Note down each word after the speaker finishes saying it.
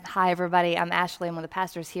Hi, everybody. I'm Ashley. I'm one of the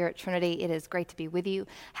pastors here at Trinity. It is great to be with you.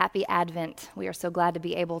 Happy Advent. We are so glad to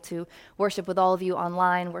be able to worship with all of you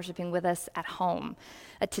online, worshiping with us at home.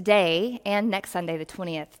 Today and next Sunday, the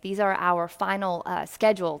 20th, these are our final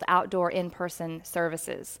scheduled outdoor in-person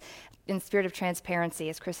services. In spirit of transparency,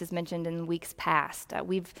 as Chris has mentioned in weeks past,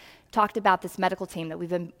 we've talked about this medical team that we've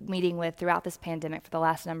been meeting with throughout this pandemic for the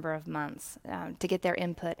last number of months to get their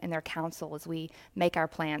input and their counsel as we make our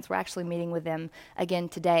plans. We're actually meeting with them again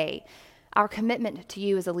today. Our commitment to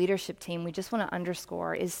you as a leadership team, we just want to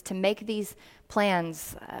underscore, is to make these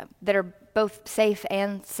plans that are both safe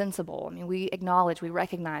and sensible. I mean, we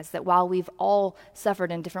recognize that while we've all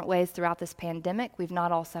suffered in different ways throughout this pandemic, we've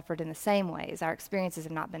not all suffered in the same ways. Our experiences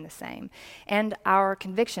have not been the same. And our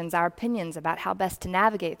convictions, our opinions about how best to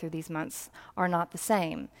navigate through these months are not the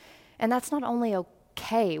same. And that's not only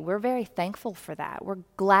okay, we're very thankful for that. We're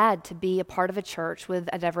glad to be a part of a church with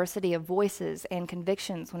a diversity of voices and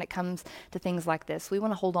convictions when it comes to things like this. We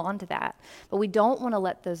want to hold on to that. But we don't want to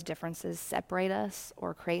let those differences separate us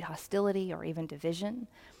or create hostility or even division.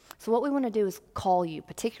 So what we want to do is call you,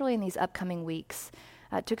 particularly in these upcoming weeks,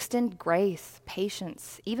 to extend grace,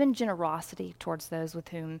 patience, even generosity towards those with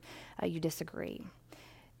whom you disagree.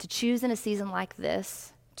 To choose in a season like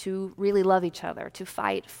this to really love each other, to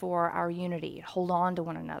fight for our unity, hold on to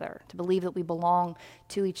one another, to believe that we belong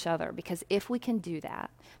to each other. Because if we can do that,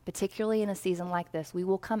 particularly in a season like this, we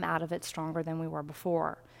will come out of it stronger than we were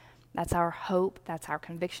before. That's our hope, that's our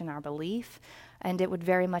conviction, our belief, and it would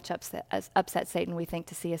very much upset Satan, we think,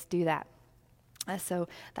 to see us do that. So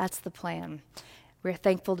that's the plan. We're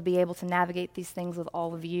thankful to be able to navigate these things with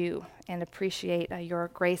all of you and appreciate your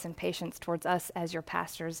grace and patience towards us as your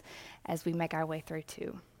pastors as we make our way through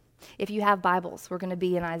too. If you have Bibles, we're going to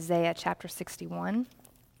be in Isaiah chapter 61.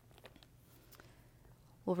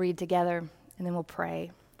 We'll read together and then we'll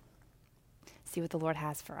pray, see what the Lord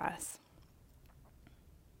has for us.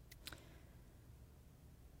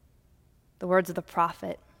 The words of the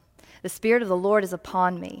prophet, "The Spirit of the Lord is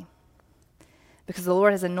upon me, because the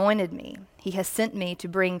Lord has anointed me. He has sent me to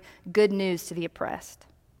bring good news to the oppressed,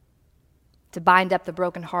 to bind up the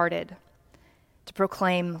brokenhearted, to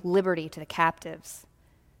proclaim liberty to the captives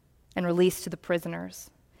and release to the prisoners,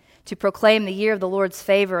 to proclaim the year of the Lord's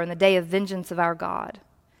favor and the day of vengeance of our God,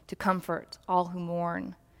 to comfort all who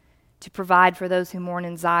mourn, to provide for those who mourn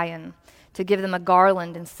in Zion, to give them a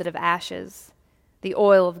garland instead of ashes, the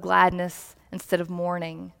oil of gladness instead of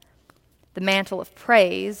mourning, the mantle of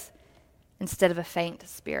praise instead of a faint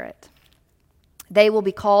spirit. They will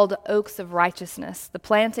be called oaks of righteousness, the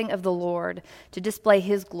planting of the Lord, to display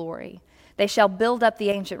his glory. They shall build up the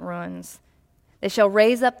ancient ruins. They shall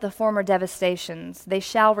raise up the former devastations. They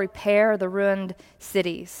shall repair the ruined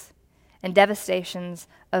cities and devastations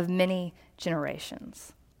of many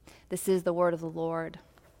generations." This is the word of the Lord.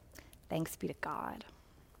 Thanks be to God.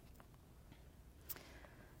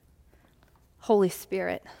 Holy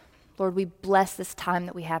Spirit, Lord, we bless this time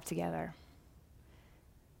that we have together.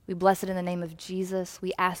 We bless it in the name of Jesus.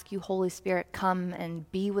 We ask you, Holy Spirit, come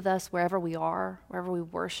and be with us wherever we are, wherever we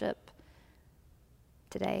worship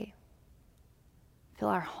today. Fill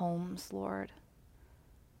our homes, Lord.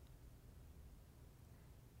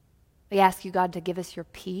 We ask you, God, to give us your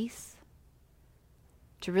peace,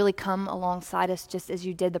 to really come alongside us just as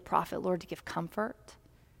you did the prophet, Lord, to give comfort,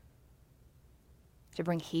 to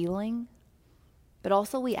bring healing. But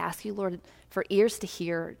also we ask you, Lord, for ears to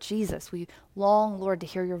hear Jesus. We long, Lord, to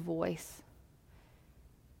hear your voice.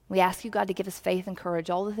 We ask you, God, to give us faith and courage,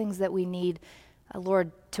 all the things that we need,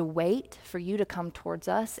 Lord, to wait for you to come towards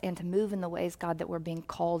us and to move in the ways, God, that we're being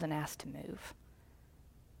called and asked to move.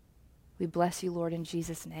 We bless you, Lord, in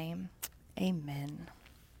Jesus' name. Amen.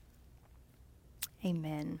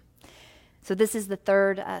 Amen. So this is the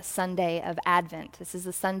third Sunday of Advent. This is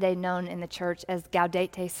the Sunday known in the church as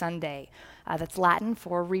Gaudete Sunday. That's Latin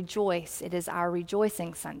for rejoice. It is our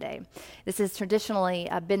rejoicing Sunday. This has traditionally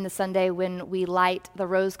been the Sunday when we light the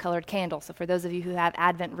rose-colored candle. So for those of you who have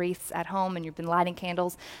Advent wreaths at home and you've been lighting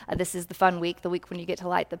candles, this is the fun week, the week when you get to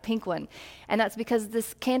light the pink one. And that's because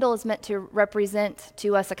this candle is meant to represent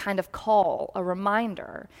to us a kind of call, a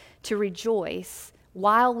reminder to rejoice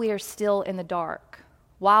while we are still in the dark,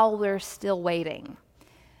 while we're still waiting.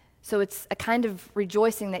 So it's a kind of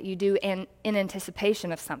rejoicing that you do in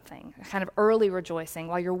anticipation of something, a kind of early rejoicing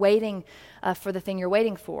while you're waiting for the thing you're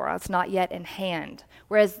waiting for. It's not yet in hand.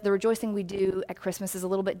 Whereas the rejoicing we do at Christmas is a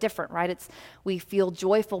little bit different, right? We feel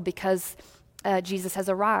joyful because Jesus has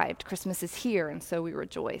arrived. Christmas is here, and so we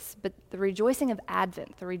rejoice. But the rejoicing of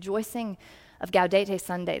Advent, the rejoicing of Gaudete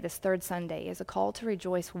Sunday, this third Sunday, is a call to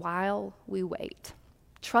rejoice while we wait,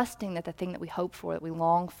 trusting that the thing that we hope for, that we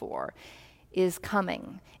long for, is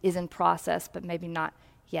coming, is in process, but maybe not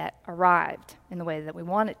yet arrived in the way that we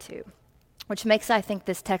want it to. Which makes, I think,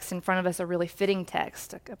 this text in front of us a really fitting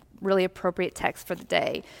text, a really appropriate text for the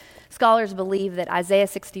day. Scholars believe that Isaiah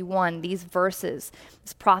 61, these verses,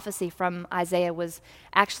 this prophecy from Isaiah was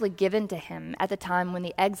actually given to him at the time when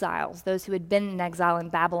the exiles, those who had been in exile in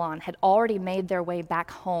Babylon, had already made their way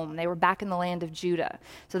back home. They were back in the land of Judah,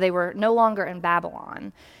 so they were no longer in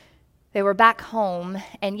Babylon. They were back home,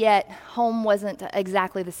 and yet home wasn't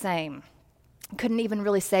exactly the same. Couldn't even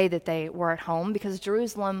really say that they were at home because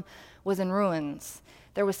Jerusalem was in ruins.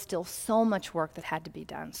 There was still so much work that had to be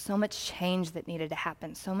done, so much change that needed to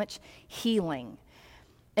happen, so much healing.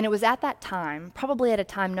 And it was at that time, probably at a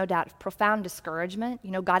time, no doubt, of profound discouragement.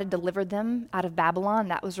 You know, God had delivered them out of Babylon.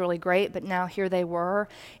 That was really great. But now here they were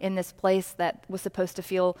in this place that was supposed to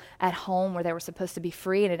feel at home, where they were supposed to be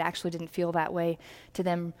free, and it actually didn't feel that way to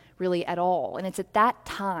them really at all. And it's at that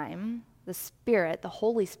time the Spirit, the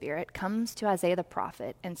Holy Spirit, comes to Isaiah the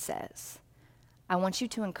prophet and says, I want you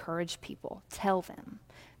to encourage people. Tell them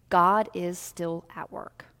God is still at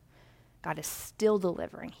work. God is still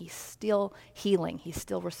delivering. He's still healing. He's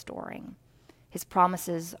still restoring. His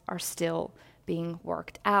promises are still being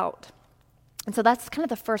worked out. And so that's kind of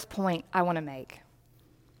the first point I want to make,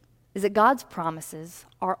 is that God's promises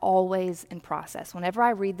are always in process. Whenever I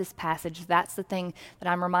read this passage, that's the thing that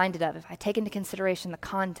I'm reminded of. If I take into consideration the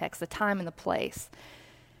context, the time, and the place,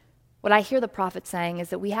 what I hear the prophet saying is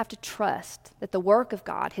that we have to trust that the work of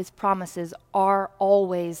God, his promises, are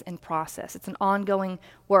always in process. It's an ongoing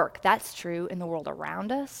work. That's true in the world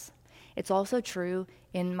around us. It's also true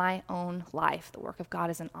in my own life. The work of God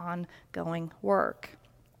is an ongoing work.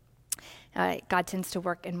 God tends to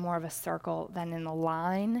work in more of a circle than in a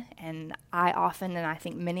line, and I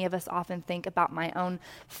think many of us often think about my own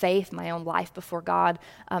faith, my own life before God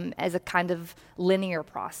as a kind of linear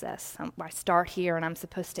process. I start here and I'm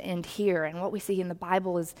supposed to end here, and what we see in the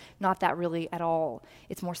Bible is not that really at all.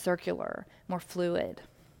 It's more circular, more fluid.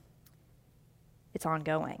 It's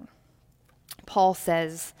ongoing. Paul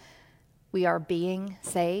says we are being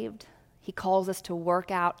saved. He calls us to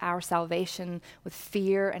work out our salvation with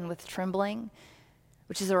fear and with trembling,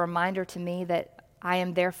 which is a reminder to me that I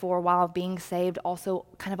am therefore, while being saved, also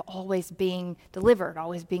kind of always being delivered,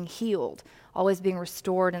 always being healed, always being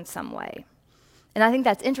restored in some way. And I think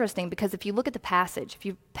that's interesting because if you look at the passage, if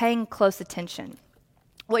you're paying close attention,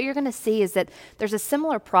 what you're going to see is that there's a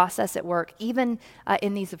similar process at work even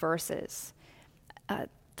in these verses,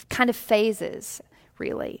 kind of phases,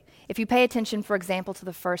 really. If you pay attention, for example, to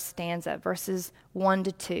the first stanza, verses 1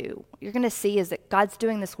 to 2, you're going to see is that God's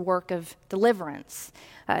doing this work of deliverance.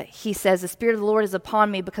 He says, the Spirit of the Lord is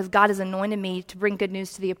upon me because God has anointed me to bring good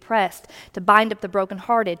news to the oppressed, to bind up the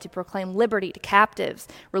brokenhearted, to proclaim liberty to captives,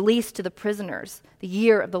 release to the prisoners, the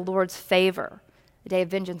year of the Lord's favor, the day of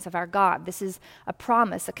vengeance of our God. This is a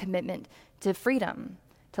promise, a commitment to freedom,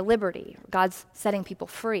 to liberty. God's setting people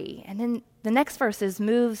free. And then the next verses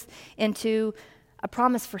moves into a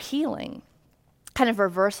promise for healing, kind of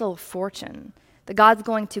reversal of fortune, that God's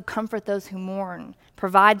going to comfort those who mourn,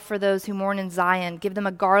 provide for those who mourn in Zion, give them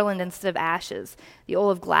a garland instead of ashes, the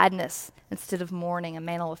oil of gladness instead of mourning, a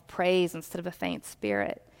mantle of praise instead of a faint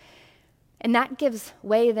spirit. And that gives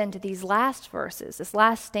way then to these last verses, this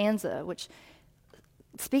last stanza, which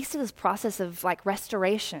speaks to this process of like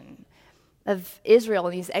restoration of Israel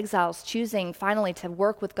and these exiles choosing finally to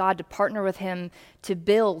work with God, to partner with him, to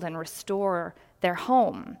build and restore their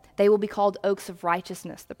home. They will be called oaks of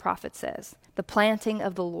righteousness, the prophet says, the planting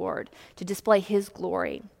of the Lord, to display his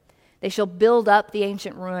glory. They shall build up the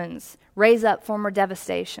ancient ruins, raise up former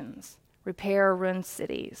devastations, repair ruined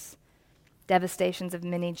cities, devastations of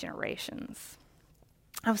many generations.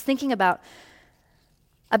 I was thinking about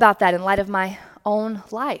that in light of my own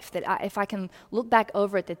life, that if I can look back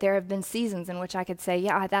over it, that there have been seasons in which I could say,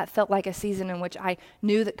 yeah, that felt like a season in which I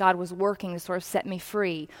knew that God was working to sort of set me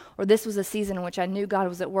free, or this was a season in which I knew God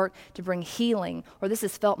was at work to bring healing, or this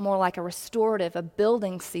has felt more like a restorative, a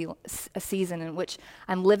building a season in which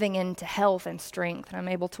I'm living into health and strength, and I'm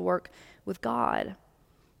able to work with God.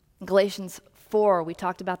 In Galatians 4, we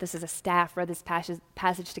talked about this as a staff, read this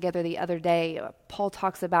passage together the other day. Paul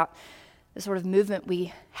talks about the sort of movement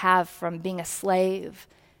we have from being a slave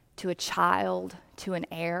to a child to an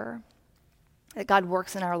heir, that God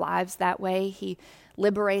works in our lives that way. He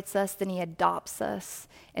liberates us, then he adopts us,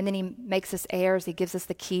 and then he makes us heirs. He gives us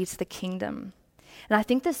the key to the kingdom. And I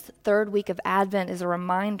think this third week of Advent is a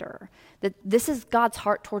reminder that this is God's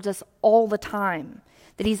heart towards us all the time,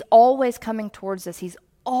 that he's always coming towards us. He's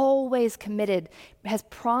always committed, has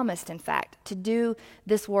promised, in fact, to do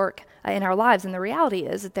this work in our lives. And the reality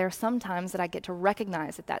is that there are some times that I get to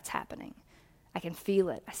recognize that that's happening. I can feel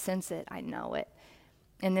it. I sense it. I know it.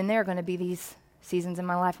 And then there are going to be these seasons in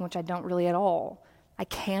my life in which I don't really at all. I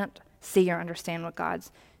can't see or understand what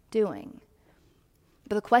God's doing.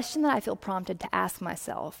 But the question that I feel prompted to ask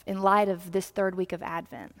myself in light of this third week of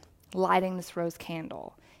Advent, lighting this rose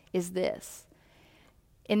candle, is this.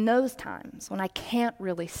 In those times when I can't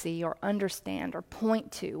really see or understand or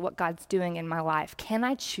point to what God's doing in my life, can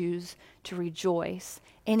I choose to rejoice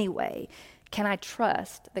anyway? Can I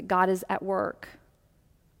trust that God is at work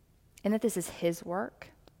and that this is his work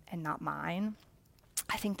and not mine?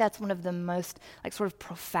 I think that's one of the most sort of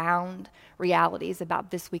profound realities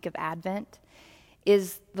about this week of Advent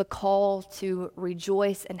is the call to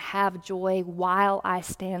rejoice and have joy while I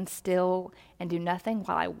stand still and do nothing,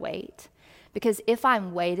 while I wait. Because if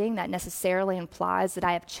I'm waiting, that necessarily implies that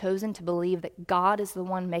I have chosen to believe that God is the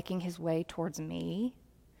one making his way towards me.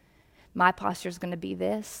 My posture is going to be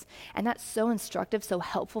this. And that's so instructive, so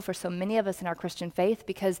helpful for so many of us in our Christian faith,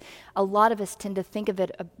 because a lot of us tend to think of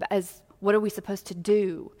it as, what are we supposed to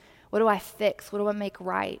do? What do I fix? What do I make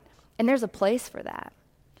right? And there's a place for that.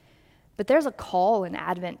 But there's a call in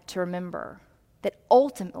Advent to remember that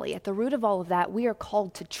ultimately, at the root of all of that, we are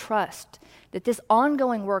called to trust that this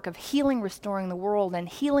ongoing work of healing, restoring the world, and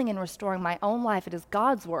healing and restoring my own life, it is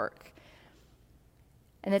God's work.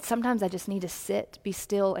 And that sometimes I just need to sit, be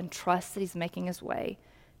still, and trust that he's making his way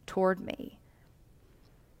toward me.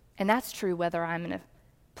 And that's true whether I'm in a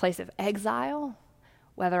place of exile,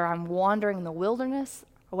 whether I'm wandering in the wilderness,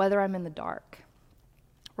 or whether I'm in the dark.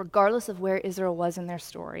 Regardless of where Israel was in their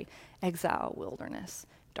story, exile, wilderness,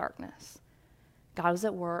 darkness, God was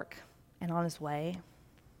at work and on his way.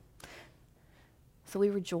 So we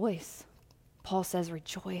rejoice. Paul says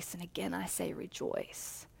rejoice, and again I say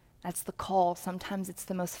rejoice. That's the call. Sometimes it's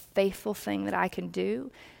the most faithful thing that I can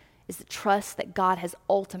do is to trust that God has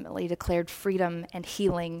ultimately declared freedom and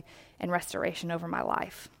healing and restoration over my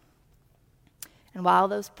life. And while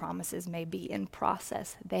those promises may be in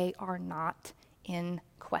process, they are not in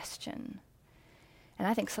question. And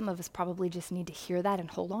I think some of us probably just need to hear that and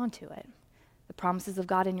hold on to it. The promises of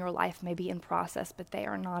God in your life may be in process, but they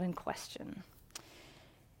are not in question.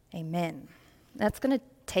 Amen. That's going to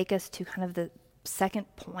take us to kind of the second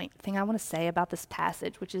thing I want to say about this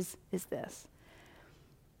passage, which is this.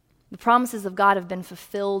 The promises of God have been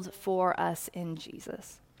fulfilled for us in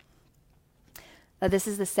Jesus. This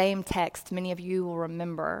is the same text many of you will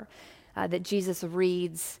remember that Jesus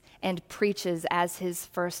reads and preaches as his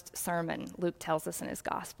first sermon. Luke tells us in his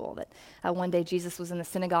gospel that one day Jesus was in the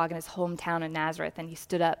synagogue in his hometown in Nazareth, and he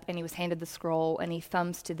stood up and he was handed the scroll, and he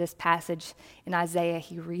thumbs to this passage in Isaiah.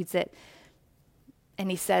 He reads it,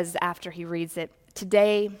 and he says after he reads it,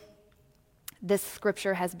 "Today this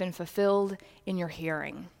scripture has been fulfilled in your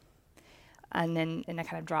hearing." And then in a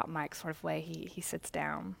kind of drop mic sort of way, he sits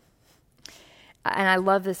down. And I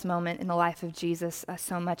love this moment in the life of Jesus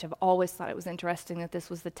so much. I've always thought it was interesting that this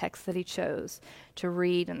was the text that he chose to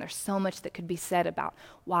read, and there's so much that could be said about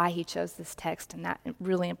why he chose this text and that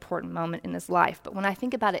really important moment in his life. But when I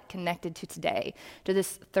think about it connected to today, to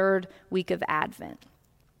this third week of Advent,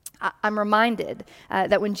 I'm reminded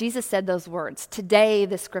that when Jesus said those words, "Today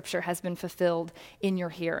the scripture has been fulfilled in your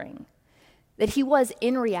hearing," that he was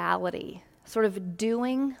in reality sort of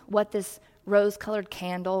doing what this rose-colored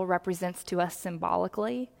candle represents to us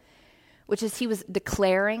symbolically, which is he was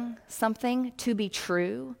declaring something to be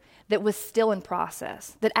true that was still in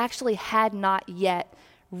process, that actually had not yet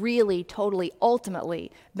really, totally,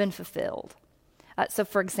 ultimately been fulfilled. So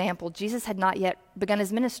for example, Jesus had not yet begun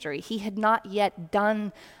his ministry. He had not yet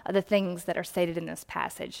done the things that are stated in this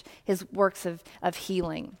passage, his works of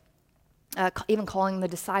healing. Even calling the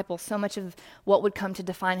disciples, so much of what would come to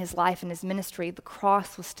define his life and his ministry, the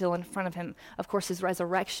cross was still in front of him. Of course, his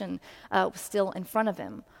resurrection was still in front of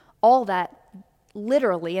him. All that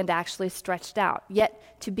literally and actually stretched out,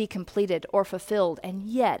 yet to be completed or fulfilled. And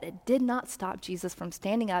yet, it did not stop Jesus from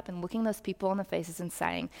standing up and looking those people in the faces and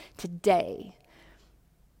saying, "Today,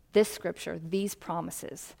 this scripture, these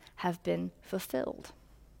promises have been fulfilled."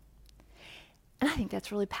 And I think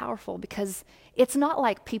that's really powerful, because it's not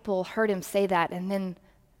like people heard him say that and then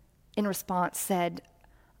in response said,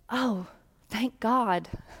 "Oh, thank God.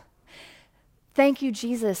 Thank you,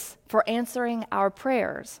 Jesus, for answering our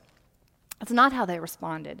prayers." That's not how they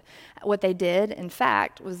responded. What they did, in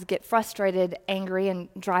fact, was get frustrated, angry, and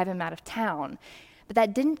drive him out of town. But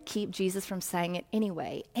that didn't keep Jesus from saying it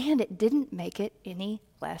anyway, and it didn't make it any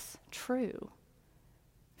less true.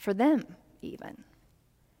 For them, even.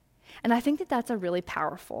 And I think that that's a really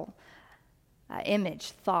powerful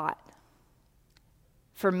image, thought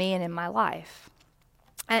for me and in my life.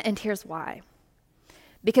 And here's why.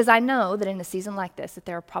 Because I know that in a season like this, that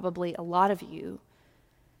there are probably a lot of you,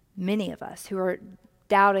 many of us, who are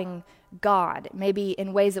doubting God, maybe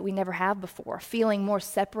in ways that we never have before, feeling more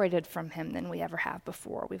separated from him than we ever have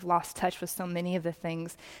before. We've lost touch with so many of the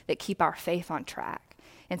things that keep our faith on track.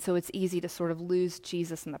 And so it's easy to sort of lose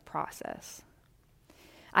Jesus in the process.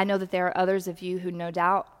 I know that there are others of you who no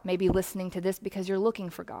doubt may be listening to this because you're looking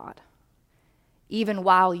for God, even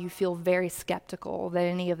while you feel very skeptical that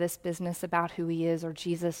any of this business about who he is or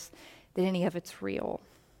Jesus, that any of it's real.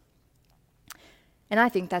 And I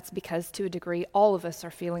think that's because, to a degree, all of us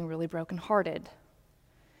are feeling really brokenhearted.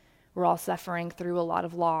 We're all suffering through a lot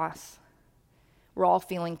of loss. We're all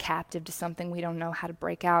feeling captive to something we don't know how to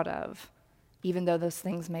break out of, even though those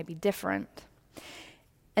things may be different.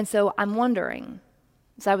 And so I'm wondering,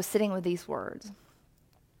 as I was sitting with these words,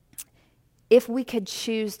 if we could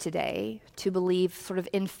choose today to believe sort of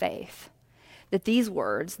in faith that these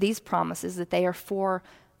words, these promises, that they are for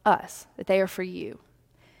us, that they are for you,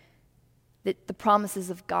 that the promises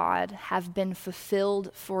of God have been fulfilled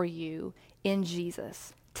for you in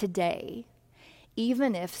Jesus today,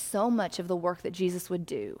 even if so much of the work that Jesus would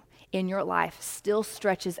do in your life still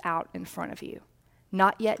stretches out in front of you.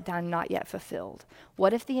 Not yet done, not yet fulfilled.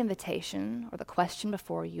 What if the invitation or the question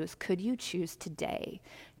before you is, could you choose today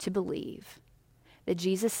to believe that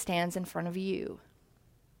Jesus stands in front of you,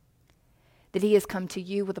 that he has come to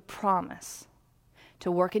you with a promise to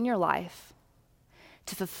work in your life,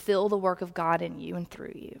 to fulfill the work of God in you and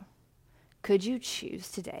through you? Could you choose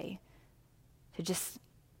today to just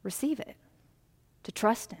receive it, to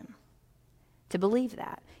trust him, to believe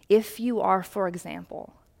that? If you are, for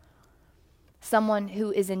example, someone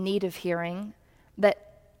who is in need of hearing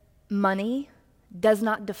that money does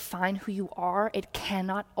not define who you are, it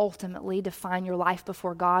cannot ultimately define your life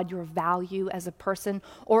before God, your value as a person,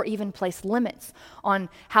 or even place limits on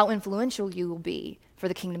how influential you will be for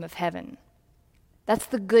the kingdom of heaven. That's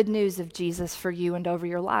the good news of Jesus for you and over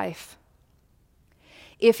your life.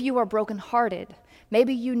 If you are brokenhearted,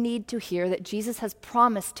 maybe you need to hear that Jesus has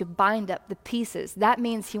promised to bind up the pieces. That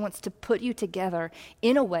means he wants to put you together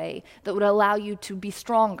in a way that would allow you to be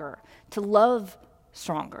stronger, to love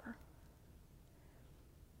stronger.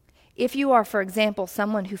 If you are, for example,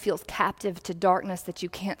 someone who feels captive to darkness that you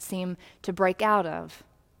can't seem to break out of,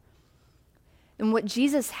 then what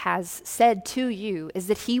Jesus has said to you is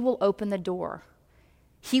that he will open the door.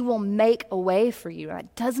 He will make a way for you.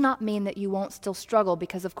 That does not mean that you won't still struggle,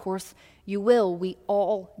 because of course you will. We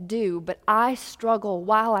all do. But I struggle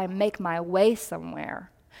while I make my way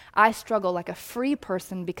somewhere. I struggle like a free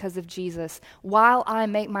person because of Jesus while I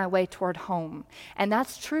make my way toward home. And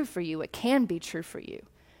that's true for you. It can be true for you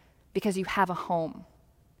because you have a home.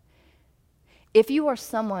 If you are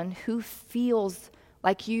someone who feels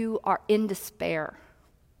like you are in despair,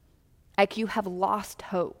 like you have lost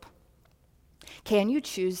hope, can you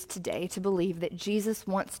choose today to believe that Jesus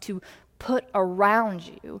wants to put around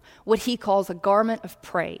you what he calls a garment of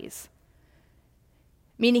praise?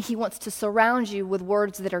 Meaning he wants to surround you with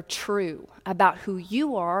words that are true about who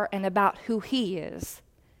you are and about who he is.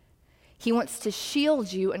 He wants to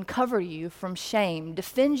shield you and cover you from shame,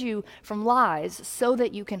 defend you from lies so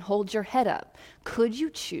that you can hold your head up. Could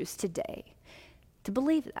you choose today to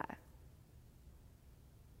believe that?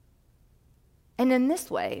 And in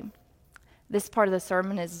this way, this part of the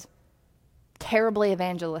sermon is terribly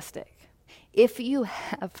evangelistic. If you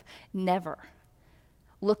have never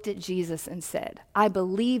looked at Jesus and said, I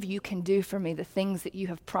believe you can do for me the things that you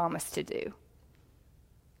have promised to do.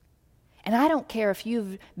 And I don't care if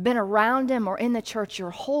you've been around him or in the church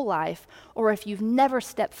your whole life, or if you've never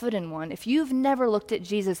stepped foot in one, if you've never looked at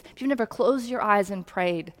Jesus, if you've never closed your eyes and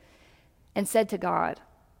prayed and said to God,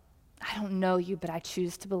 I don't know you, but I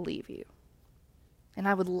choose to believe you. And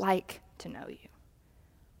I would like to know you.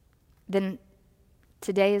 Then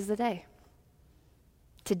today is the day.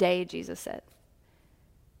 Today, Jesus said,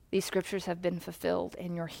 these scriptures have been fulfilled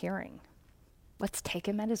in your hearing. Let's take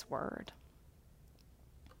him at his word.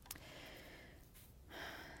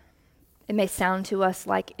 It may sound to us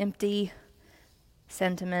like empty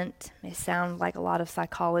sentiment, may sound like a lot of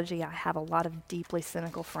psychology. I have a lot of deeply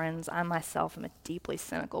cynical friends. I myself am a deeply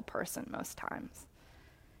cynical person most times.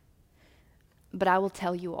 But I will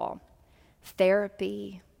tell you all,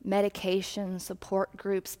 therapy, medication, support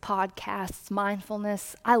groups, podcasts,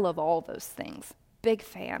 mindfulness, I love all those things. Big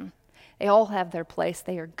fan. They all have their place.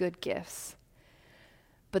 They are good gifts.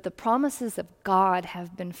 But the promises of God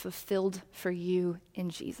have been fulfilled for you in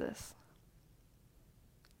Jesus.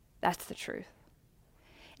 That's the truth.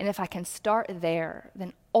 And if I can start there,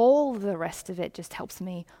 then all the rest of it just helps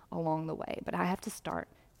me along the way. But I have to start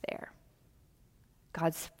there.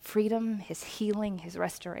 God's freedom, his healing, his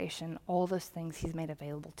restoration, all those things he's made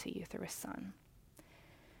available to you through his Son.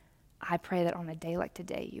 I pray that on a day like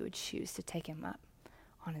today, you would choose to take him up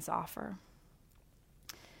on his offer.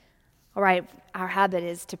 All right, our habit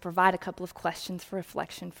is to provide a couple of questions for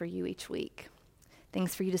reflection for you each week.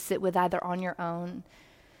 Things for you to sit with either on your own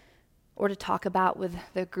or to talk about with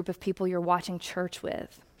the group of people you're watching church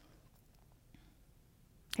with.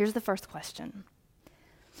 Here's the first question.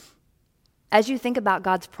 As you think about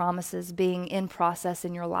God's promises being in process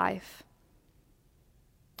in your life,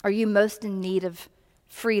 are you most in need of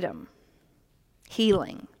freedom,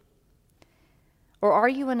 healing? Or are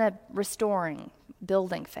you in a restoring,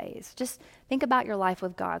 building phase? Just think about your life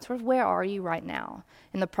with God. Sort of where are you right now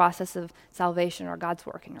in the process of salvation or God's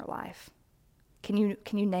work in your life? Can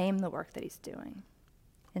you name the work that he's doing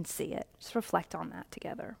and see it? Just reflect on that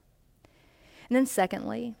together. And then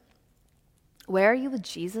secondly, where are you with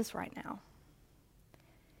Jesus right now?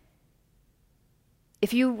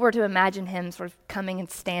 If you were to imagine him sort of coming and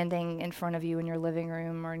standing in front of you in your living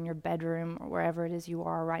room or in your bedroom or wherever it is you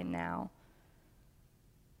are right now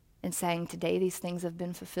and saying, today these things have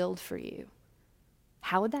been fulfilled for you,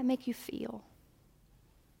 how would that make you feel?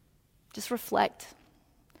 Just reflect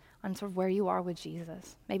on sort of where you are with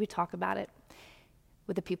Jesus. Maybe talk about it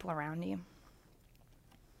with the people around you.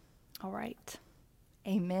 All right.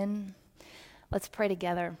 Amen. Let's pray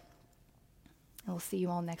together, and we'll see you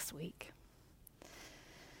all next week.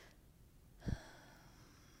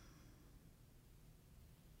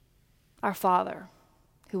 Our Father,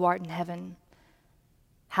 who art in heaven,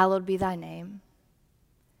 hallowed be thy name.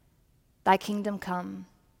 Thy kingdom come,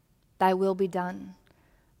 thy will be done,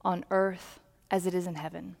 on earth as it is in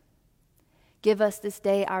heaven. Give us this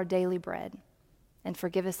day our daily bread, and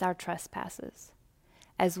forgive us our trespasses,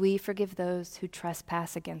 as we forgive those who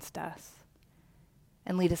trespass against us.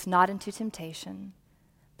 And lead us not into temptation,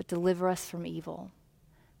 but deliver us from evil.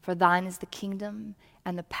 For thine is the kingdom,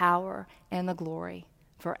 and the power, and the glory,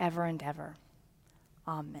 forever and ever.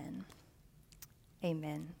 Amen.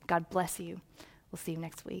 Amen. God bless you. We'll see you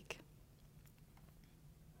next week.